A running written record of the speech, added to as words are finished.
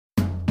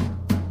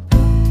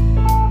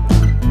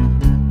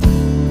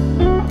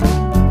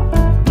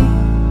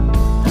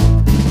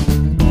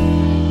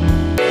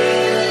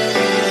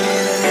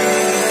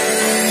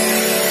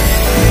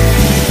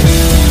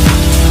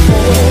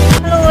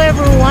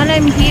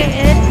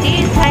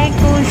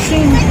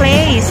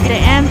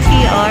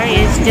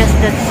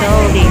that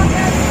building.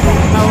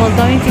 We're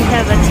going to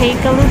have a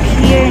take a look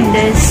here in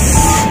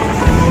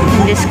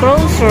this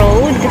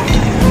crossroad.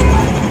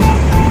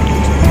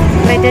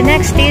 But the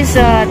next is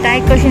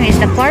Taikoo Shing is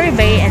the Quarry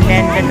Bay, and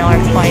then the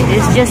North Point.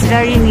 It's just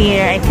very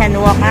near. I can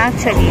walk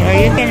actually, or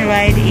you can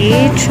ride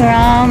a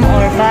tram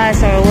or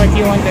bus or what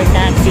you want, or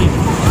taxi.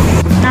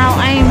 Now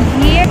I'm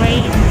here,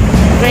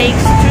 Great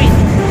Street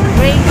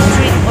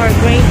or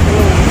Great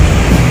Road.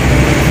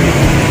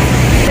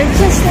 It's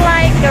just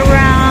like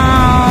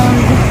around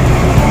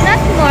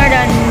not more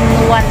than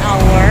 1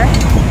 hour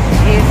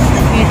if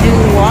you do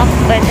walk,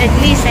 but at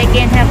least I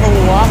can have a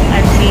walk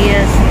at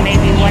least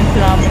maybe 1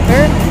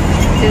 kilometer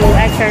to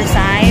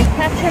exercise.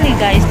 Actually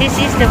guys, this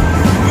is the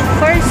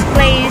first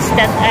place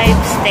that I've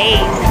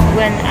stayed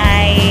when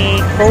I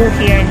go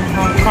here in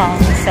Hong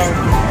Kong. So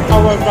I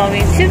will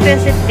going to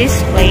visit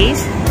this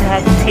place to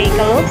have a take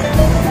a look.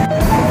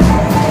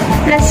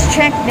 Let's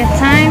check the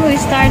time we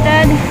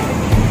started.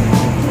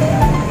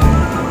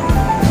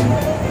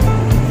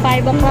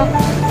 5 o'clock.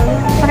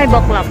 5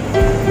 o'clock.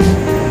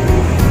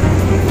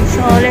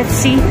 So let's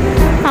see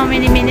how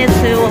many minutes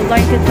we are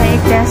going to take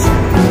this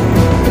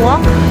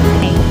walk.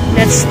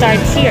 Let's start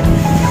here.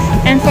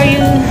 And for you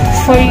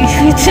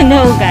to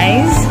know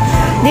guys,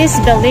 this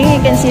building,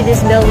 you can see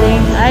this building,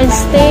 I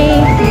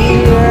stayed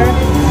here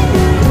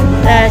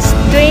as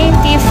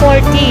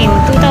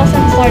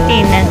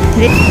 2014 and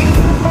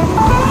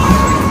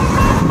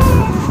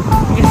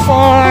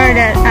before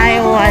that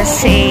I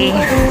was a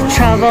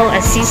travel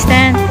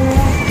assistant.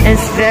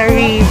 It's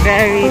very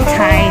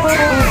tight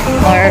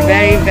or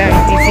very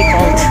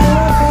difficult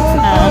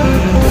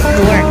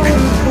work,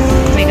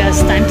 because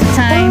time to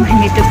time you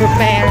need to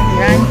prepare,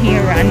 run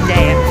here, run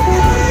there,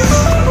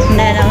 and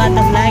then a lot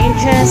of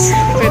luggages,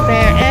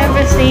 prepare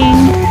everything.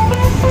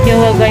 You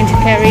are going to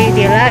carry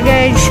the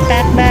luggage,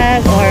 pack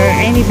bag or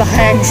any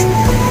bags.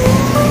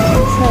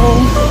 So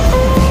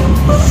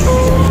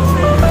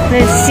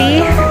let's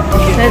see,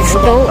 let's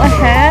go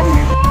ahead.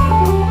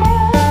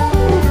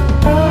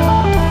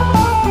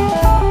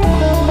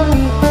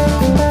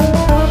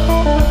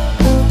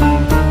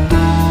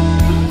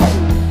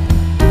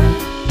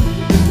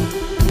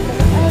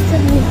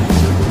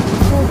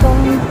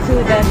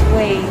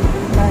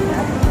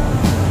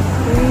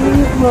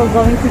 We're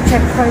going to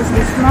check first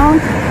this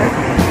Mount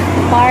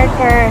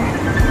Parker.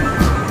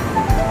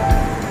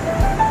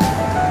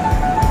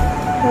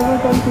 So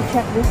we're going to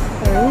check this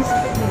first,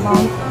 the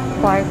Mount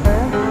Parker.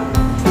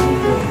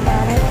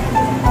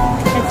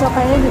 It's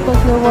okay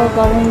because we were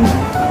going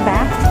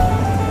back.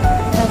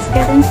 Let's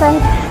get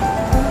inside.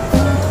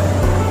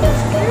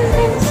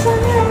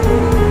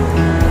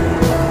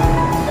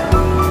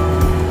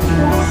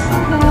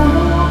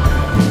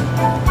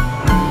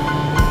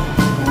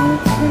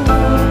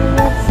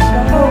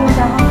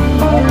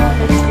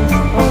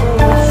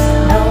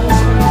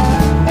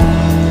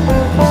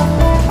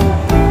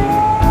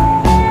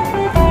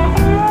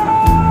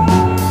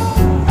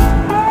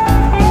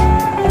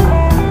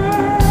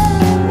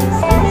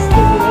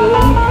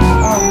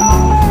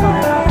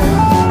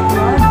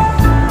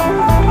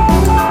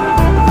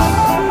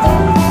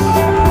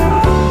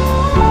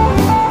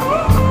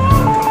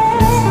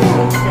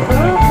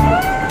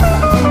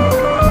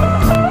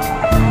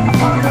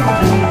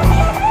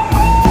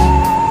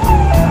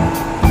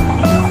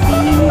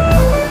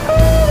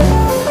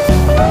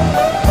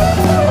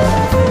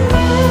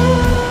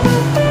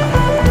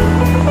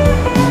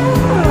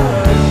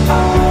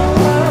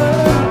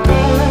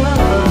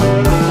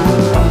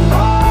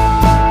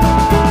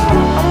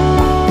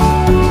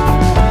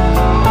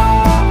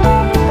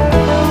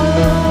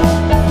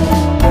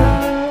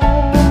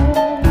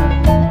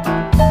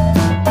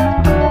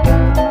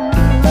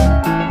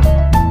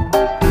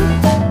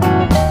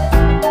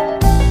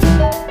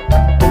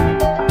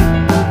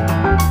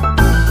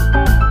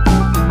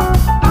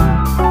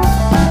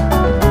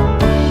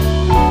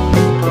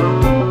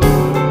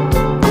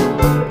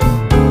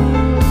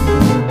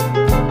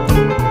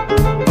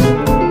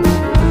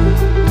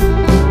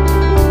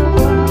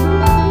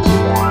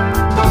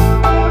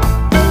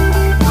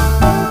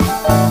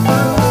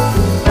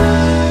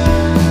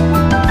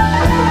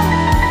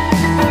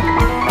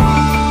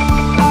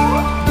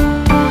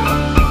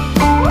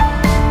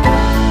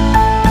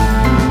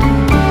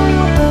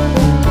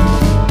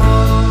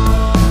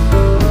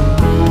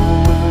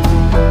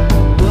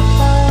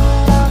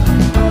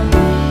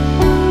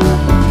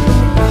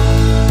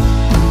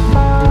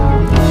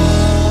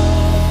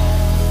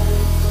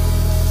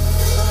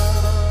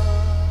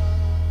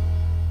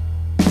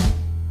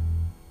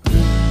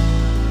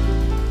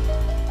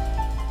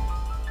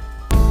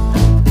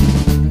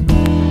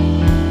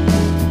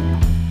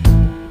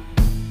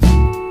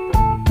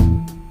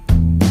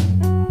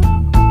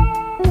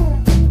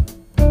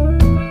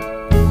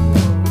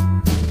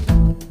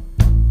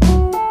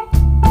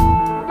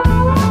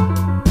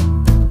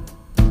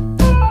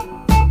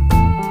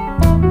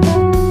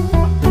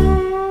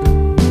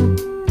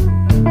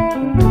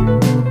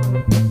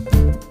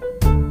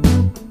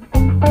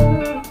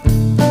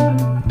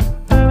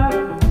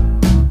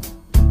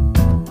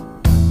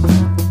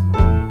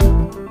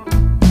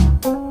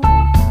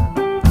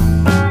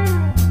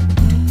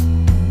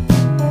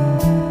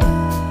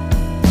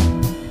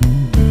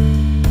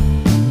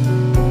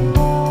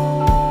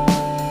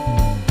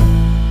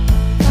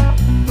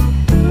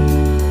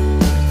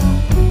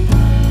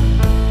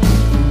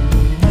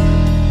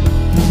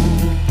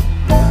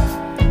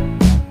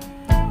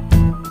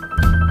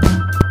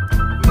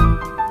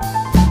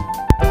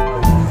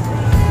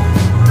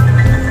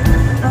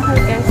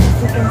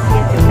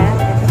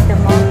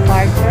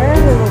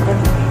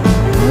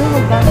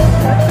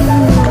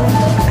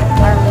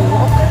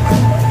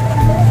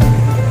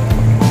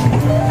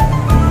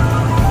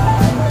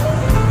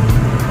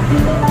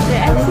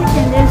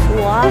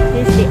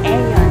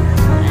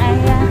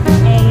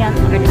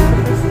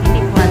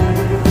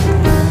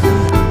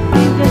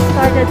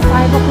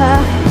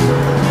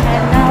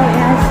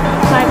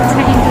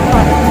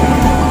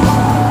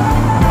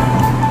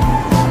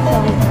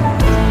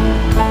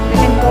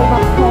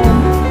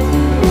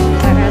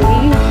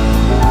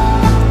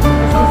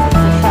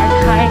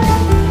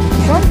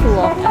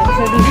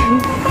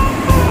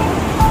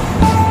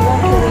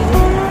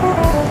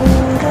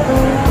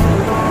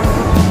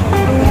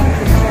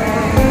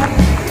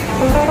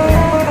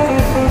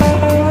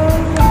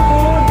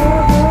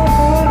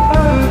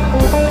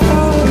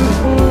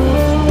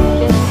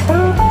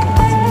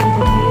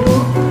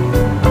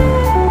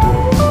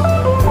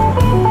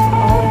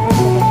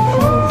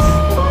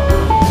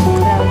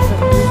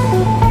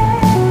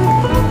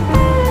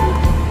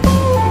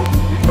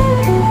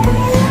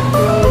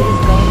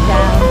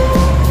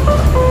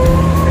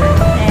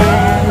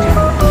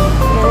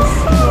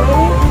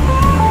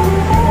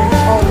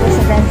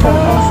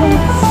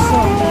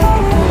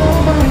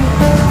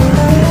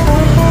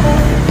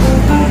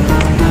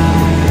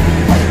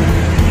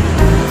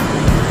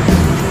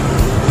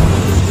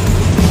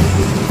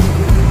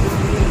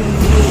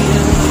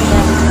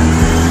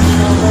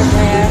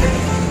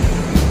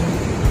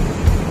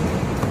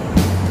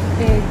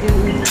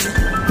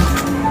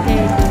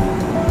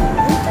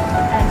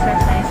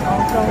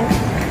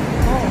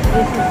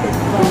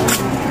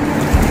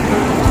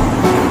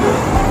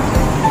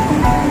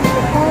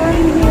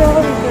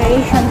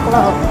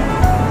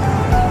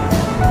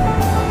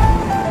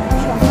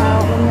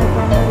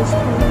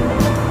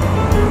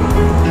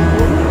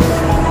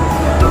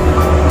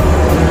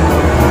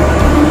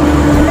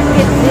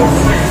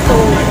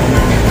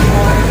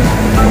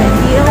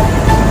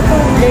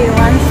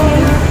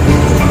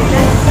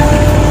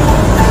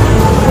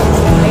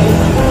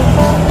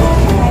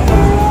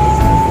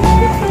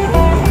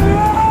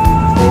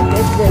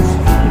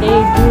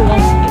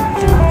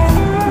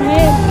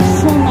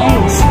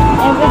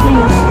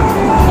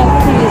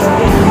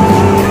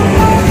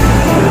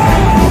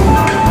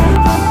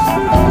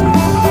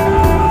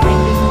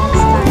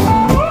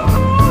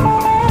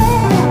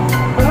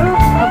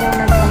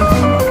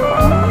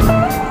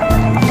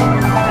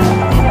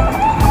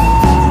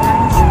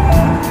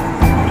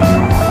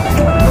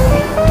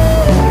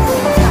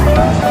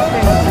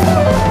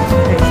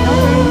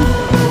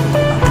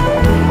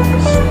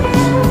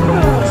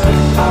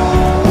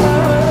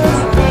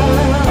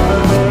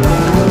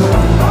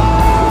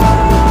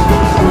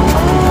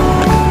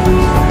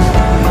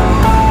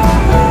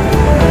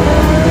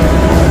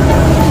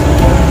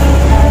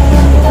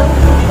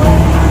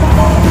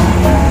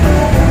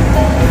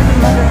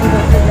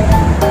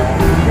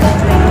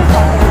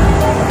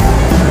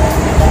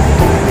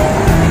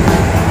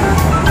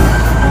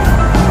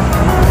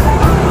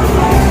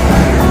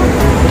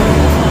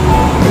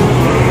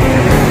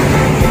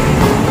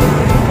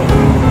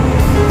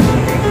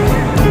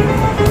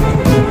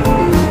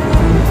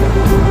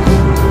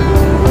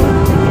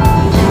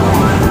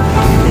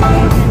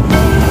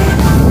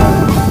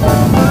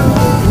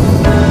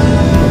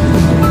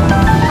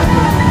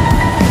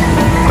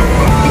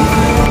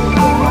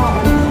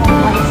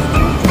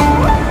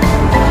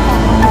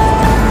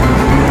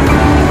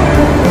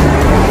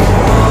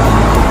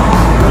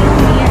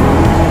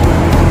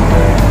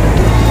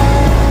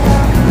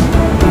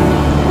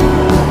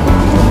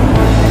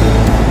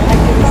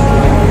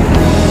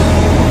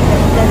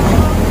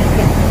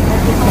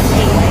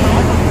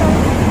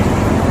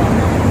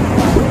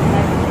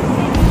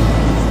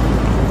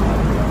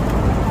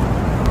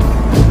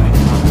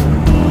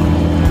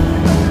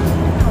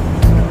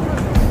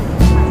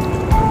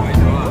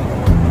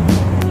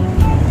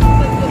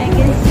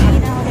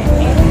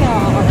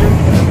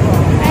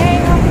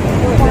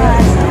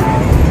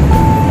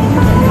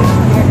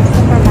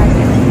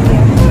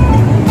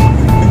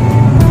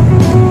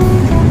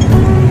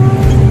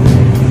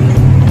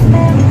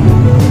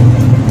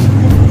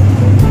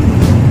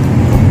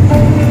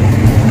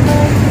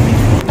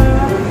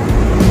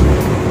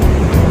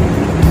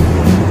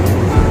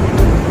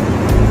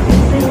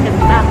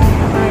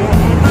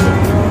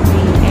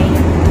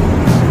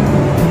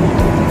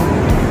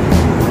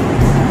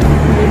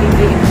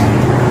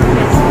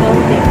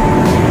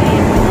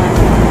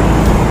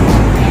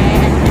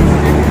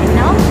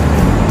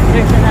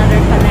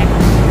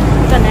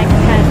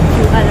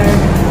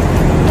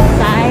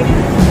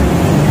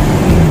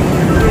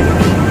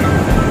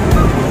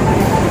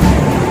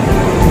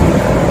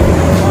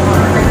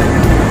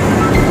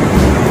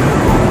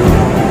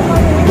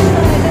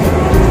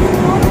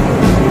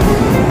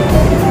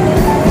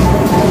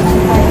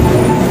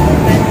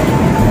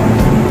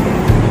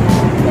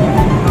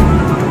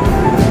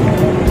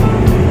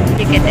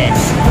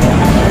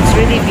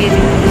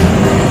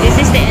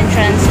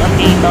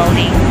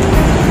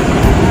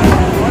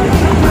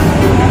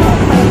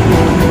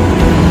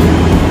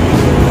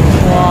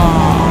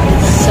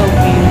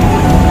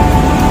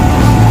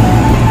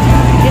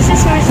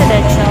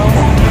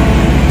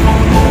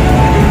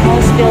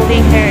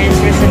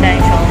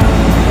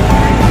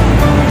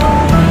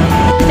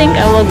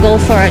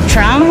 for a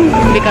tram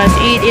because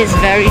it is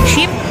very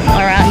cheap,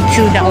 around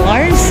 $2.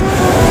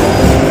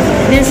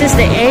 This is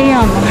the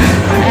AM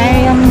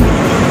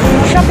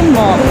shopping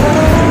mall.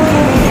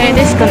 It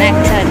is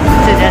connected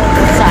to that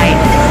side.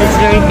 It's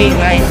very big,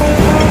 right?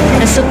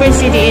 The super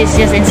city is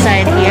just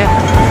inside here.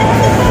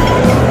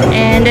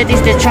 And that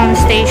is the tram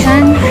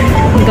station.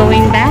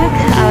 Going back,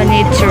 I'll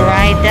need to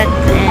ride that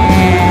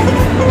in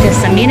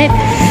just a minute.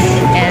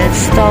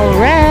 It's still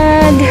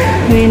red.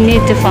 We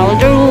need to follow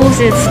the rules.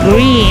 It's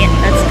green.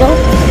 Let's go.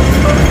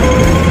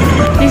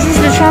 This is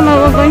the tram that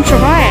we're going to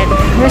ride.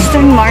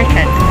 Western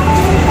Market.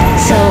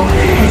 So,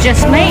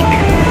 just make.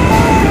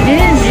 It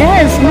is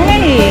just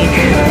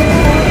make.